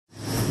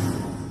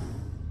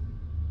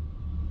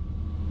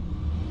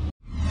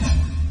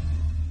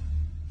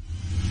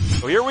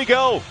So here we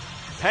go.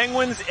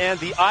 Penguins and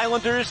the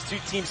Islanders, two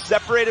teams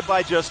separated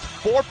by just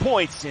 4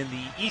 points in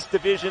the East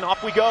Division.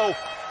 Off we go.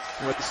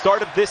 We're at the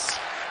start of this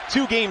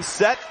two-game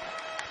set.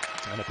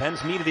 And the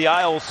Pens meet the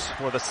Isles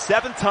for the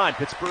 7th time.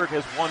 Pittsburgh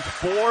has won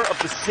 4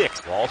 of the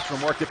 6.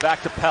 Wallstrom worked it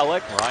back to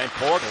Pelech. Ryan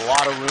Pulock, a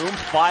lot of room,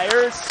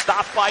 fires,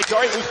 stopped by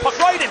Jari. Loose puck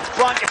right in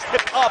front, gets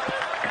tipped up,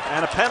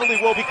 and a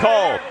penalty will be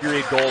called.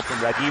 Period goal from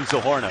Radim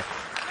Zohorna.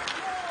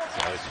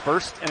 So his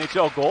first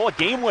NHL goal, a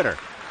game winner.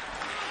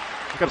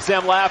 Here comes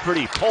Sam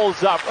Lafferty,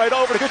 pulls up, right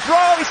over to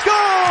Gaudreau, he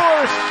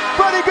scores!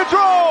 Freddie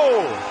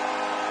Gaudreau!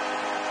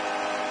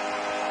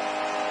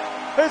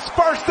 His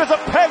first as a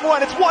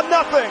Penguin, it's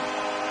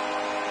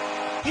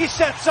 1-0. He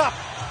sets up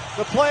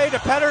the play to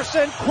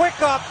Pettersson,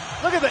 quick up,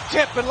 look at the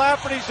tip, and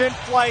Lafferty's in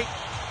flight.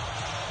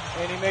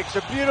 And he makes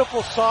a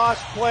beautiful sauce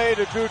play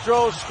to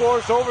Gaudreau,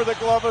 scores over the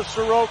glove of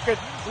Sorokin.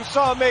 We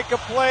saw him make a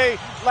play,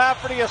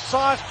 Lafferty, a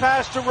sauce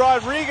pass to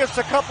Rodriguez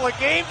a couple of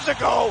games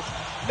ago.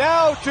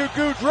 Now to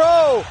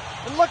Gaudreau.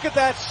 And look at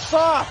that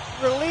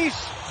soft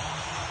release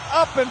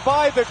up and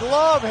by the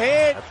glove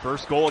hand. That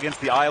first goal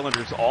against the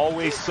Islanders,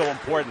 always so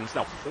important. It's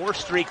now 4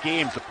 straight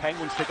games. The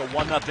Penguins take a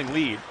 1-0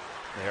 lead.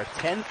 They are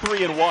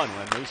 10-3-1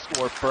 when they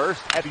score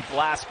first. Heavy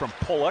blast from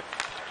Pulock.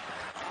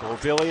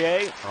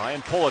 Beauvillier,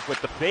 Ryan Pulock with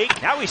the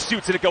fake. Now he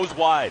shoots and it goes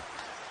wide.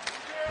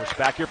 Push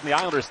back here from the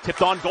Islanders.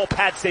 Tipped on goal,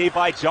 pad save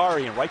by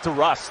Jari and right to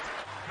Rust.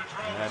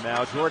 And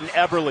now Jordan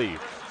Eberle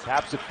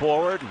taps it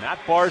forward. Matt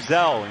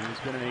Barzal, he's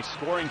been in a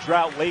scoring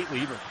drought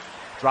lately.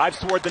 Drives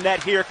toward the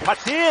net here,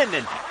 cuts in,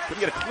 and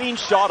couldn't get a clean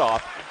shot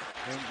off.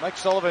 And Mike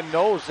Sullivan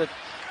knows that,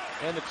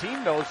 and the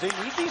team knows they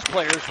need these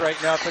players right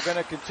now if they're going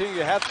to continue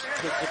to have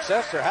the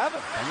success they're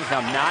having. And he's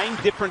now 9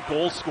 different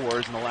goal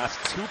scorers in the last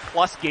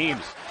 2+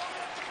 games.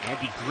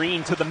 Andy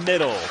Green to the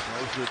middle,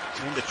 throws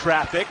it into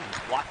traffic,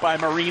 blocked by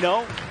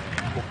Marino.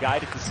 Will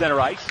guide it to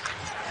center ice.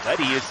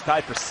 Letty is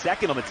tied for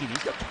second on the team.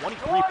 He's got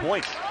 23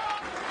 points.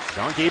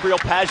 Jean-Gabriel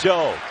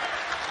Pageau.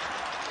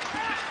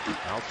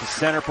 Out to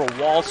center for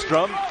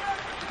Wallstrom.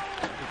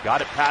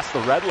 Got it past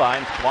the red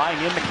line, flying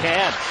in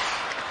McCann.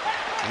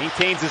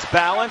 Maintains his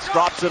balance,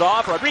 drops it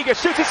off. Rodriguez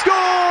shoots, he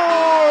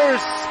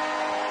scores!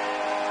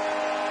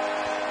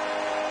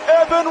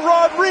 Evan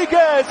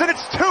Rodriguez, and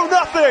it's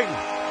 2-0.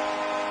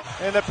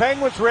 And the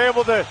Penguins were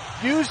able to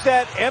use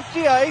that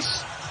empty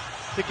ice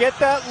to get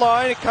that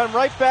line and come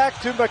right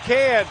back to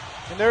McCann.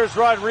 And there's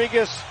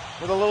Rodriguez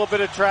with a little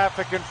bit of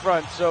traffic in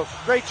front. So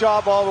great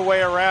job all the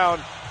way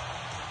around.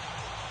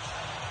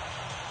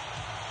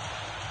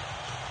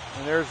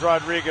 And there's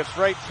Rodriguez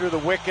right through the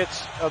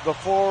wickets of the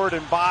forward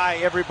and by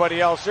everybody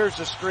else. There's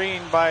a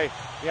screen by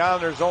the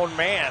Islanders' own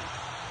man.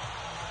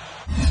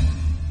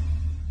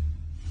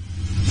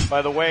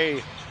 By the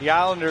way, the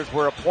Islanders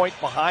were a point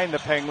behind the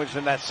Penguins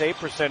in that save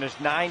percentage,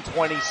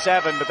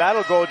 .927, but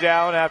that'll go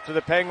down after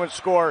the Penguins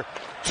score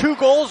 2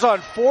 goals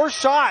on 4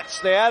 shots.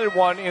 They added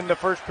 1 in the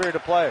first period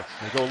of play.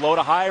 They go low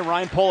to high,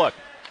 Ryan Pulock.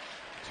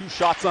 2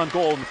 shots on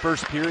goal in the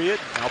first period.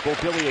 Now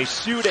Beauvillier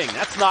shooting.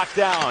 That's knocked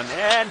down.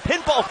 And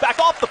pinball's back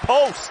off the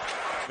post.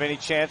 Any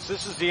chance?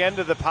 This is the end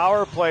of the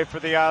power play for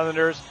the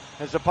Islanders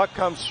as the puck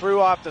comes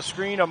through off the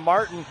screen of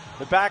Martin.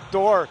 The back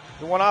door.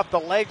 It went off the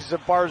legs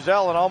of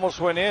Barzal and almost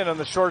went in on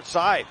the short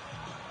side.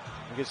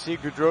 You can see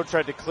Gaudreau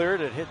tried to clear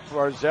it. It hit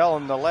Barzal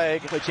in the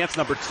leg. Play chance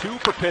number 2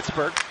 for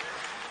Pittsburgh.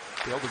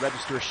 Failed to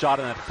register a shot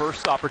on that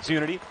first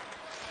opportunity.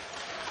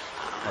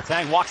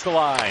 Letang walks the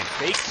line,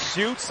 fakes,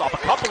 shoots off a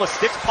couple of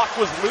sticks, puck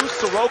was loose,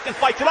 Sorokin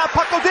fights it out,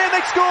 puck goes in, they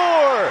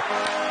score!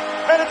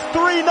 And it's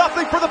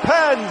 3-0 for the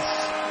Pens!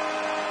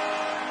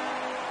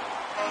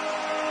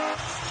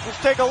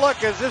 Let's take a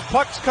look as this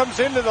puck comes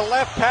into the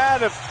left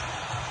pad of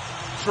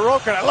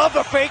Sorokin. I love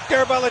the fake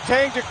there by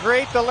Letang to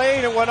create the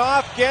lane. It went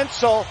off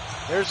Gensel.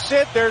 There's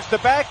Sid, there's the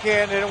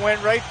backhand, and it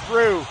went right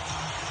through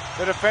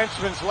the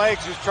defenseman's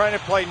legs who's trying to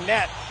play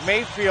net.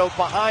 Mayfield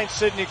behind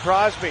Sidney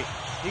Crosby.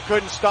 He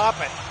couldn't stop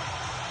it.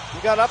 He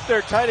got up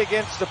there tight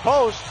against the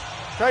post,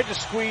 tried to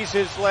squeeze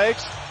his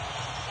legs.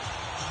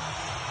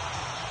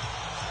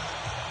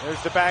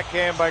 There's the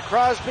backhand by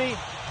Crosby.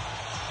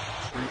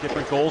 3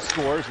 different goal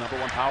scorers, number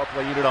 1 power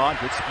play unit on.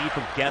 Good speed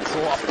from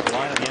Gensel off the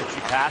line on the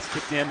entry pass,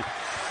 kicked in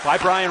by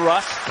Brian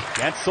Rust.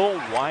 Gensel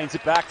winds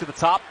it back to the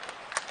top.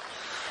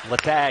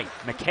 Letang,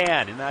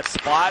 McCann in that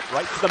spot,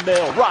 right to the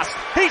middle. Rust,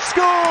 he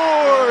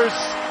scores!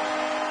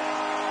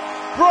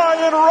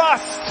 Brian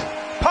Rust!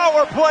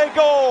 Power play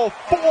goal,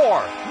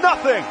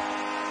 4-0.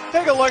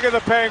 Take a look at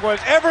the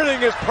Penguins.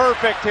 Everything is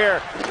perfect here.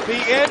 The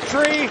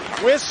entry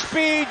with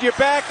speed. You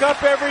back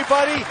up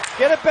everybody.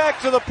 Get it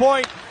back to the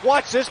point.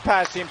 Watch this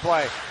passing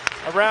play.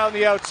 Around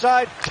the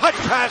outside. Touch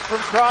pass from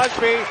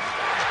Crosby.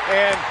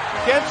 And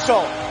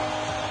Gensel.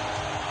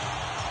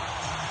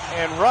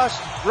 And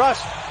Rust,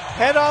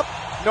 head up.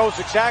 Knows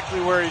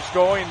exactly where he's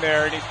going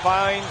there. And he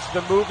finds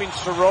the moving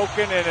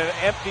Sorokin in an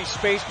empty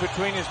space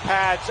between his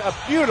pads. A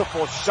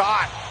beautiful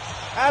shot.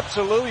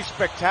 Absolutely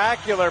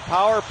spectacular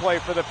power play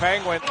for the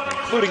Penguins.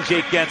 Including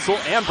Jake Gensel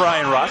and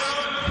Brian Rust.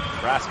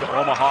 Nebraska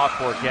Omaha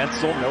for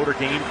Gensel, Notre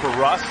Dame for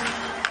Rust.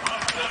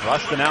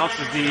 Rust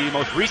announces the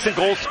most recent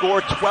goal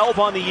scored, 12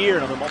 on the year.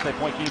 Another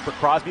multi-point game for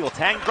Crosby.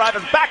 Letang drive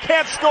and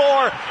backhand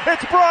score.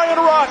 It's Brian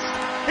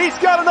Rust. He's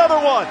got another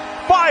one.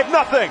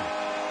 5-0.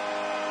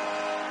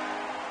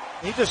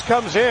 He just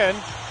comes in.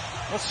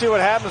 Let's see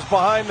what happens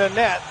behind the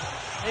net.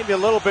 Maybe a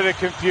little bit of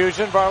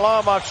confusion.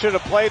 Varlamov should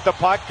have played the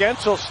puck.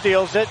 Gensel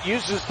steals it,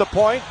 uses the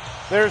point.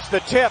 There's the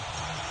tip.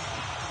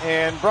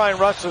 And Brian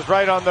Rust is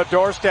right on the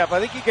doorstep. I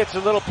think he gets a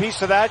little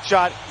piece of that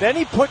shot. Then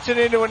he puts it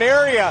into an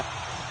area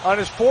on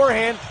his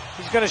forehand.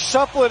 He's going to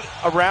shuffle it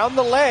around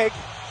the leg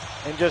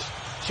and just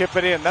chip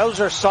it in. Those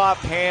are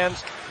soft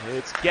hands.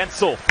 It's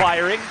Gensel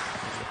firing.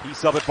 A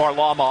piece of it,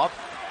 Varlamov.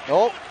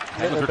 Oh,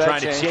 Penguins were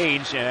trying to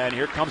change, and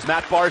here comes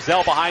Matt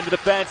Barzal behind the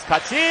defense.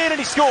 Cuts in, and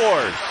he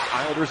scores.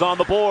 Islanders on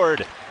the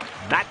board.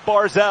 Matt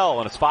Barzal,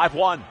 and it's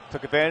 5-1.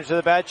 Took advantage of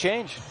the bad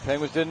change.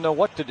 Penguins didn't know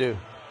what to do.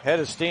 Head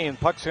of steam.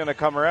 Puck's going to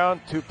come around.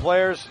 Two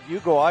players.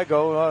 You go, I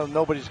go.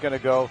 Nobody's going to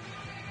go.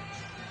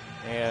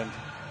 And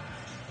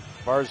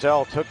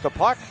Barzal took the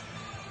puck.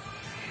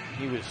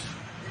 He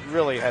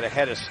really had a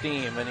head of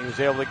steam, and he was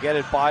able to get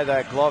it by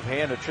that glove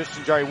hand of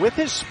Tristan Jarry. With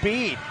his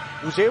speed,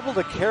 he was able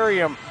to carry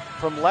him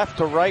from left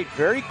to right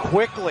very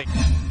quickly.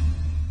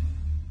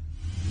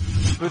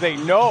 Who they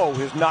know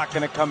is not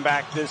going to come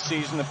back this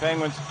season. The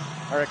Penguins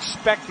are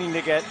expecting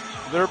to get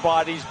their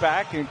bodies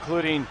back,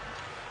 including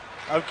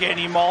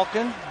Evgeny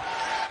Malkin.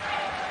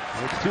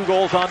 There's 2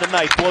 goals on the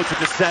night. Floats it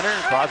to center.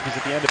 Crosby's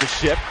at the end of his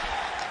ship.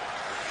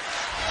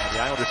 And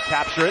the Islanders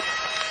capture it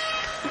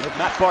with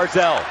Matt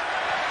Barzal.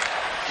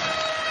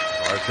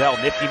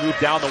 Barzal, nifty move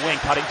down the wing,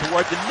 cutting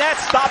towards the net.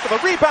 Stop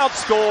with a rebound,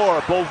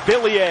 score.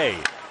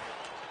 Beauvillier.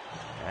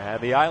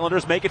 And the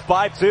Islanders make it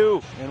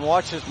 5-2. And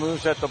watch his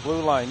moves at the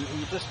blue line.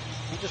 He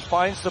just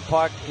finds the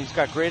puck. He's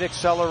got great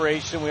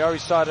acceleration. We already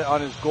saw it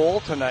on his goal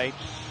tonight.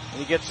 And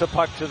he gets the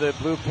puck to the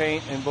blue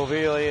paint, and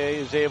Beauvillier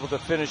is able to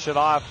finish it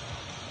off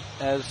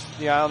as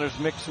the Islanders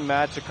mix and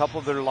match a couple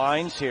of their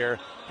lines here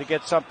to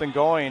get something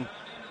going.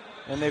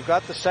 And they've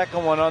got the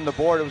second one on the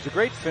board. It was a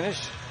great finish.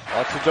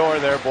 Lots of door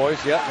there,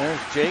 boys. Yep,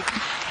 there's Jake.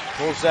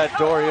 Pulls that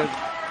door in.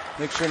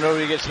 Make sure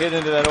nobody gets hit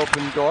into that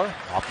open door.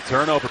 Off the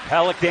turnover,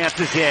 Pelech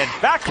dances in.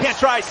 Backhand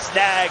try,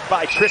 snagged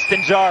by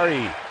Tristan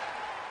Jarry.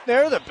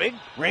 There, the big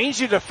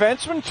rangy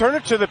defenseman, turn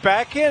it to the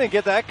backhand and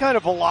get that kind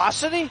of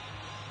velocity.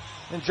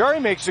 And Jarry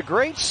makes a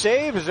great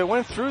save as it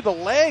went through the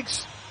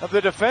legs of the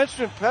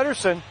defenseman,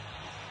 Pettersson.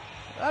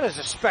 That is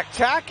a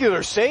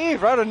spectacular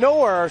save out of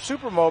nowhere. Our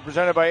Supermo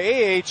presented by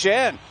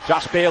AHN.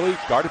 Josh Bailey,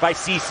 guarded by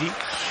Ceci.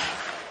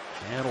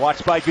 And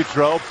watched by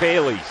Gaudreau.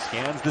 Bailey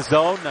scans the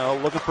zone, now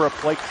looking for a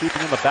play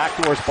creeping in the back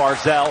doors.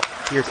 Barzal.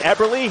 Here's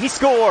Eberle, he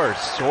scores.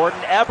 Jordan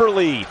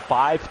Eberle,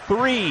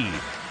 5-3.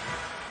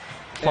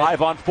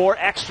 5-on-4,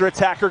 extra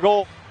attacker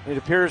goal. It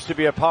appears to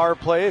be a power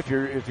play if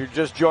you're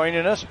just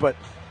joining us, but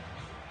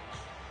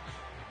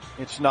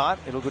it's not.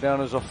 It'll go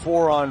down as a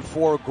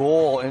 4-on-4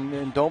 goal,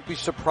 and don't be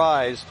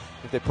surprised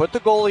if they put the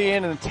goalie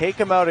in and take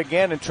him out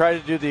again and try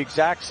to do the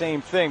exact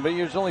same thing. But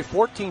there's only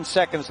 14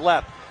 seconds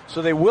left,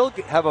 so they will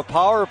have a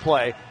power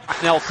play.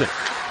 Nelson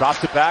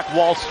drops it back.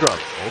 Wallstrom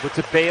over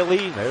to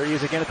Bailey. There he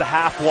is again at the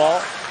half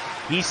wall.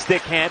 He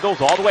stick handles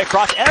all the way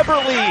across.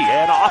 Eberle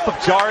and off of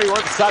Jarry or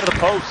the side of the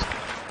post.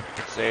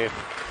 Good save.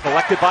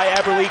 Collected by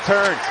Eberle.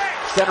 Turns.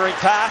 Centering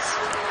pass.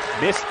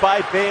 Missed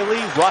by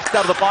Bailey. Rust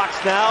out of the box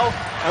now.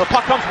 And the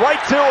puck comes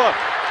right to him.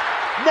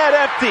 Net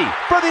empty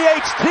for the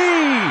HT.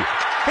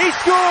 He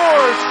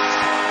scores!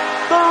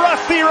 The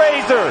Rusty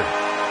Razor.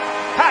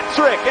 Hat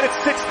trick, and it's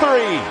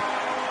 6-3.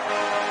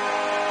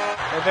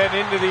 And then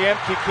into the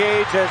empty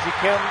cage as he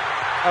came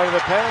out of the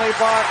penalty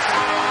box.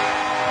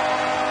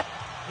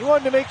 He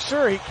wanted to make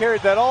sure he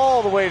carried that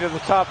all the way to the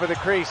top of the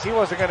crease. He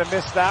wasn't going to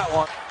miss that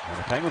one. And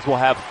the Penguins will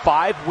have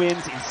 5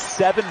 wins in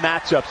 7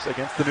 matchups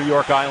against the New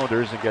York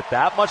Islanders and get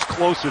that much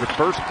closer to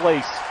first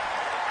place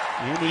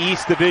in the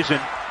East Division.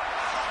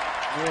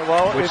 Yeah,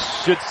 well, which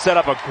should set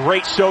up a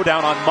great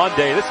showdown on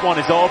Monday. This one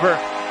is over.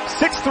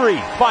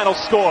 6-3 final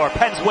score.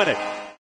 Pens win it.